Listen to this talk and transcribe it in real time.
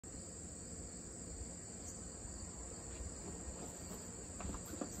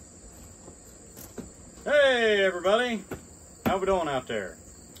Hey everybody, how we doing out there?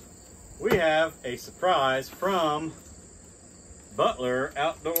 We have a surprise from Butler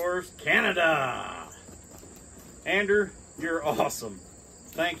Outdoors, Canada. Andrew, you're awesome.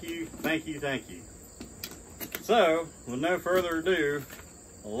 Thank you, thank you, thank you. So, with no further ado,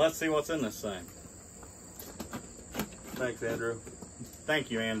 let's see what's in this thing. Thanks, Andrew. Thank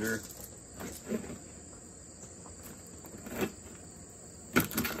you, Andrew.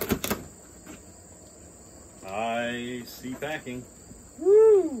 I see packing.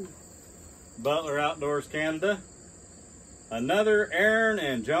 Woo! Butler Outdoors, Canada. Another Aaron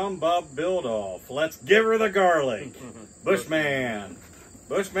and John Bob build-off. Let's give her the garlic. Bushman.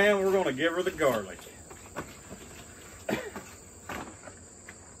 Bushman, we're going to give her the garlic.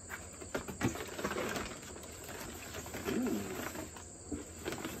 Ooh.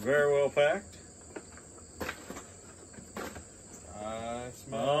 Very well packed. I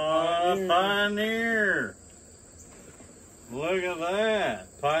smell Pioneer. Look at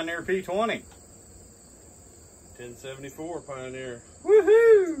that. Pioneer P20. 1074 Pioneer.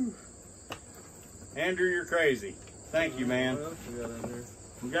 Woohoo! Andrew, you're crazy. Thank you, man. What else we got in there?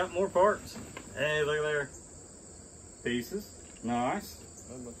 We got more parts. Hey, look there. Pieces. Nice.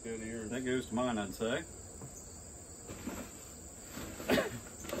 That must go to yours. That goes to mine, I'd say.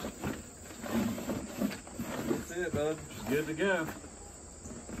 That's it, bud. Good to go.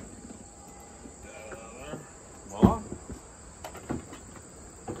 Voila.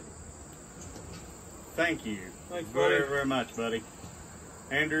 Thank you. Thanks, buddy. Very, very much, buddy.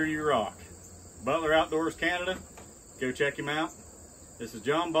 Andrew, you rock. Butler Outdoors, Canada. Go check him out. This is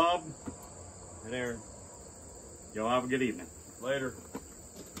John Bob and Aaron. Y'all have a good evening. Later.